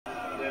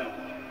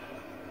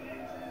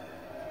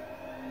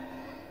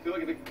feel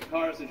like the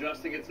car is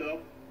adjusting itself.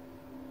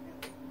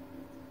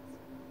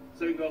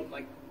 So you can go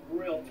like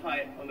real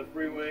tight on the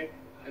freeway,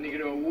 and you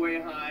can go way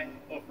high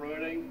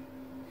off-roading.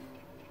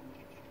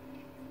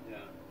 Yeah.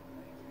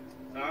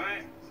 All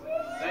right.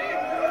 Thank you.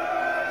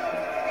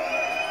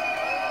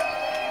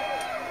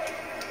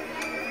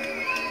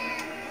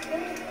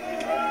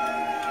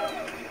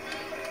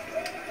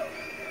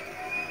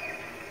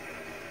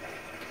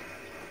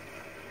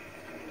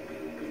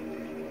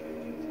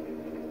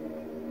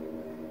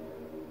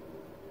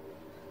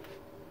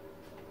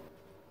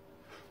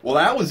 Well,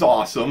 that was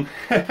awesome.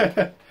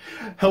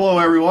 Hello,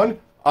 everyone.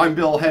 I'm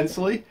Bill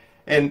Hensley,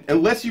 and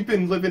unless you've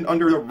been living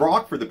under a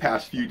rock for the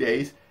past few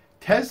days,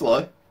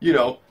 Tesla, you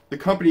know, the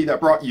company that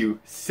brought you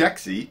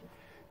sexy,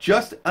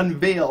 just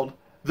unveiled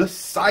the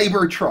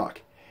Cybertruck,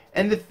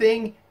 and the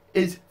thing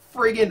is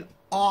friggin'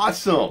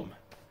 awesome.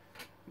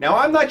 Now,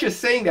 I'm not just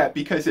saying that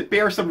because it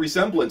bears some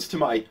resemblance to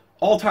my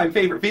all-time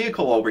favorite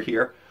vehicle over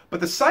here, but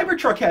the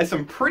Cybertruck has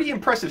some pretty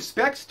impressive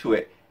specs to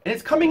it, and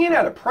it's coming in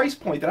at a price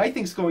point that I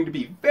think is going to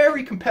be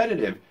very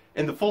competitive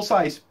in the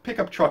full-size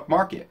pickup truck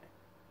market.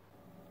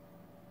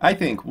 I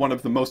think one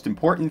of the most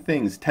important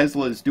things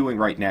Tesla is doing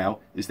right now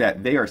is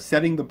that they are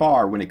setting the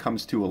bar when it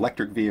comes to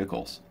electric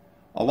vehicles.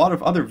 A lot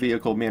of other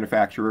vehicle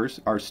manufacturers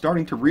are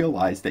starting to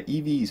realize that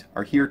EVs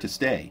are here to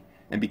stay,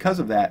 and because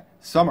of that,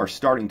 some are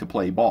starting to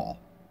play ball.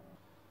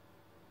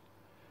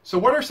 So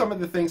what are some of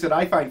the things that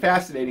I find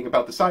fascinating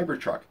about the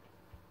Cybertruck,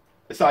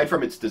 aside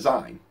from its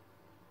design?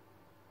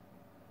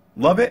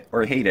 Love it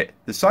or hate it,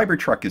 the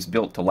Cybertruck is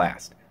built to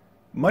last.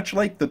 Much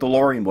like the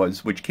DeLorean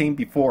was, which came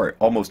before it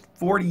almost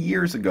 40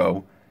 years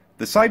ago,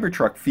 the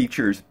Cybertruck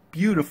features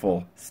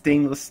beautiful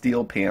stainless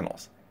steel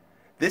panels.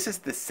 This is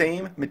the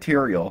same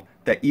material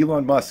that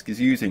Elon Musk is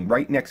using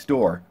right next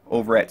door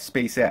over at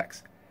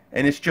SpaceX,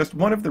 and it's just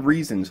one of the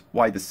reasons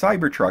why the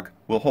Cybertruck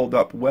will hold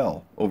up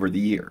well over the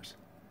years.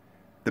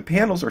 The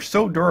panels are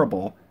so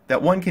durable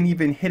that one can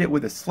even hit it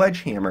with a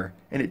sledgehammer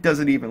and it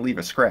doesn't even leave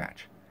a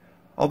scratch.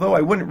 Although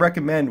I wouldn't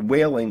recommend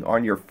wailing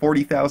on your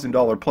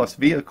 $40,000 plus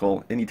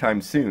vehicle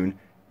anytime soon,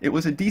 it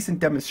was a decent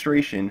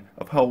demonstration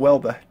of how well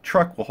the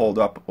truck will hold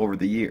up over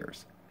the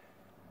years.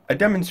 A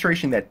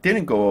demonstration that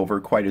didn't go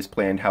over quite as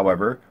planned,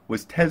 however,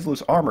 was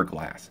Tesla's armor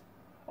glass.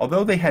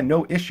 Although they had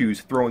no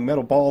issues throwing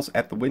metal balls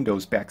at the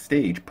windows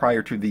backstage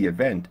prior to the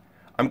event,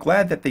 I'm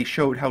glad that they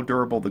showed how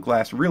durable the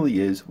glass really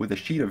is with a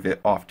sheet of it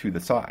off to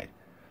the side.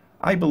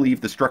 I believe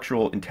the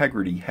structural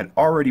integrity had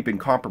already been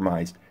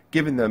compromised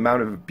given the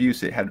amount of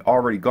abuse it had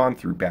already gone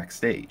through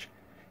backstage.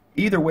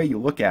 Either way you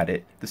look at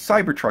it, the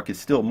Cybertruck is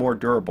still more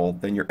durable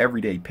than your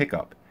everyday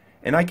pickup,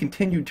 and I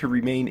continued to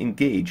remain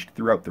engaged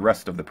throughout the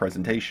rest of the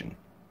presentation.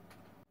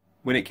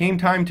 When it came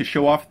time to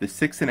show off the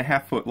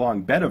 6.5 foot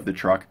long bed of the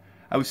truck,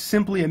 I was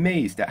simply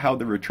amazed at how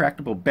the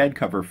retractable bed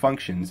cover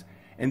functions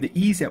and the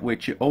ease at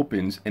which it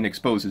opens and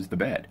exposes the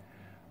bed.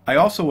 I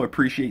also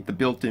appreciate the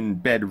built-in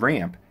bed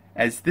ramp,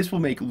 as this will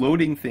make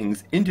loading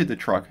things into the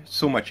truck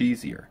so much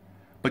easier.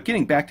 But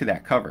getting back to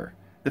that cover,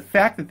 the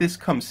fact that this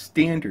comes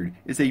standard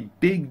is a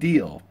big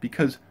deal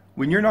because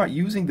when you're not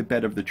using the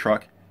bed of the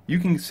truck, you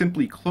can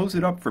simply close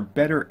it up for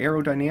better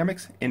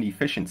aerodynamics and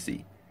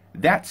efficiency.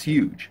 That's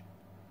huge.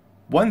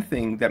 One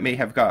thing that may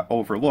have got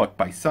overlooked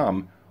by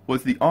some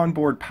was the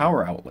onboard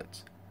power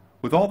outlets.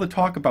 With all the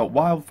talk about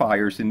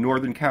wildfires in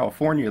Northern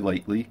California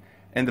lately,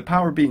 and the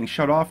power being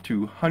shut off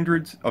to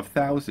hundreds of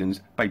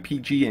thousands by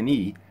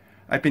PG&E,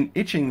 I've been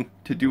itching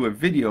to do a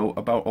video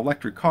about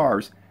electric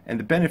cars and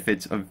the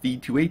benefits of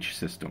V2H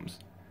systems.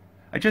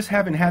 I just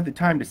haven't had the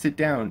time to sit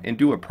down and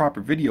do a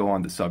proper video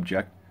on the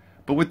subject,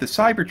 but with the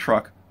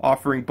Cybertruck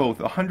offering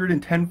both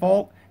 110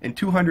 volt and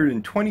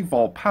 220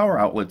 volt power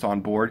outlets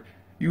on board,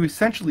 you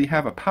essentially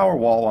have a power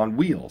wall on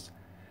wheels.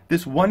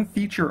 This one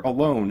feature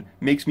alone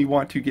makes me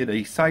want to get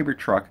a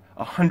Cybertruck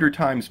 100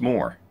 times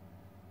more.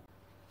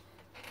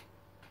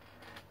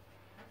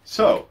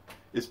 So,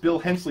 is Bill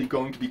Hensley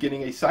going to be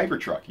getting a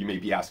Cybertruck, you may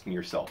be asking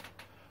yourself.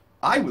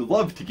 I would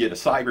love to get a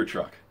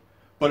Cybertruck,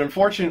 but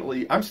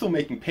unfortunately I'm still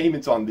making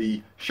payments on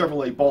the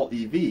Chevrolet Bolt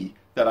EV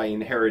that I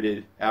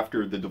inherited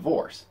after the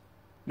divorce.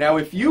 Now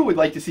if you would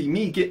like to see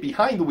me get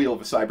behind the wheel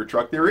of a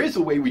Cybertruck, there is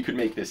a way we could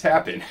make this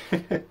happen.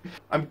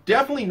 I'm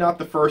definitely not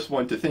the first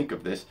one to think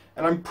of this,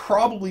 and I'm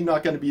probably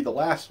not going to be the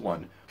last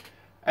one.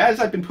 As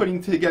I've been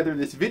putting together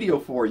this video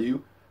for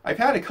you, I've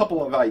had a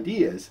couple of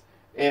ideas,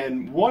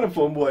 and one of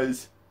them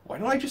was, why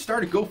don't I just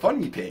start a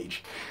GoFundMe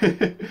page?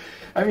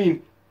 I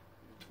mean,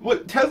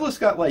 what, Tesla's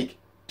got like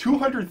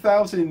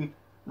 200,000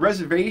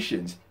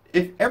 reservations.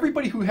 If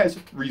everybody who has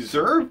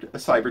reserved a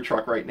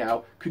Cybertruck right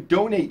now could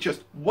donate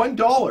just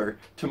 $1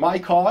 to my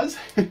cause,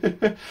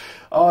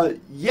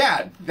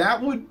 yeah,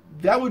 that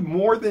would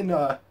more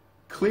than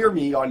clear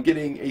me on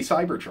getting a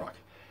Cybertruck.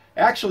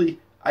 Actually,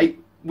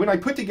 when I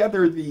put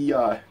together the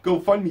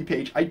GoFundMe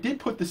page, I did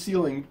put the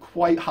ceiling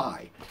quite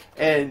high,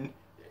 and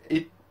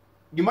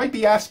you might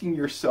be asking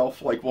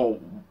yourself, like, well,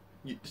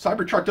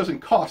 Cybertruck doesn't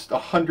cost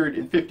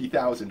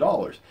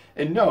 $150,000.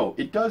 And no,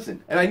 it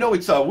doesn't. And I know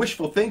it's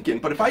wishful thinking,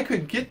 but if I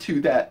could get to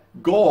that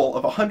goal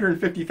of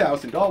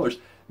 $150,000,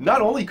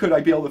 not only could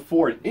I be able to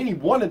afford any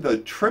one of the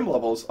trim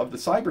levels of the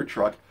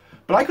Cybertruck,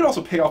 but I could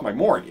also pay off my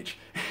mortgage.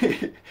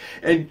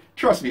 And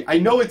trust me, I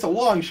know it's a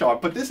long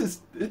shot, but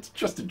it's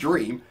just a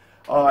dream.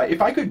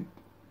 If I could,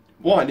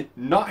 one,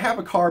 not have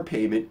a car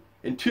payment,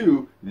 and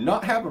two,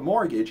 not have a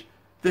mortgage,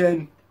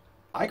 then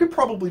I could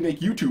probably make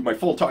YouTube my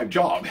full-time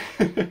job.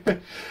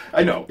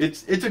 I know,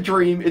 it's a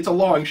dream, it's a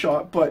long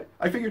shot, but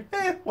I figured,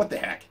 what the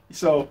heck.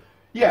 So,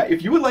 yeah,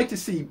 if you would like to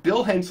see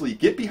Bill Hensley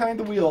get behind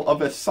the wheel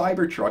of a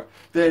Cybertruck,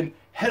 then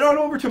head on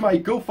over to my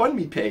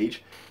GoFundMe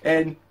page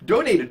and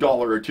donate $1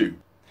 or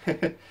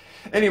 $2.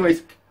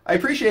 Anyways, I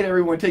appreciate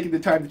everyone taking the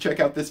time to check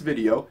out this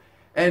video,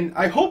 and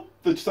I hope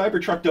the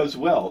Cybertruck does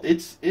well.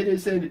 It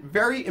is a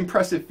very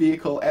impressive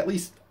vehicle, at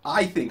least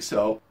I think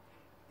so.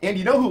 And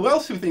you know who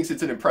else thinks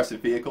it's an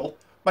impressive vehicle?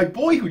 My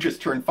boy who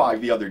just turned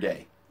 5 the other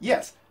day.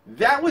 Yes,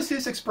 that was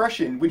his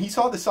expression when he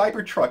saw the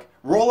Cybertruck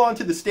roll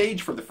onto the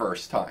stage for the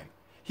first time.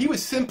 He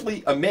was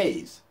simply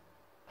amazed.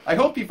 I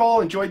hope you've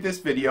all enjoyed this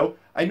video.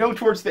 I know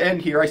towards the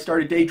end here I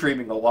started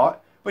daydreaming a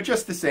lot, but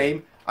just the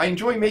same, I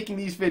enjoy making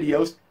these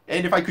videos,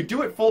 and if I could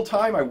do it full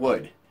time, I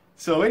would.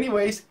 So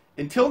anyways,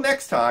 until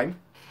next time,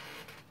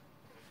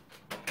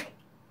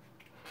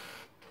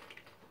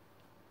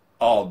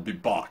 I'll be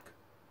back.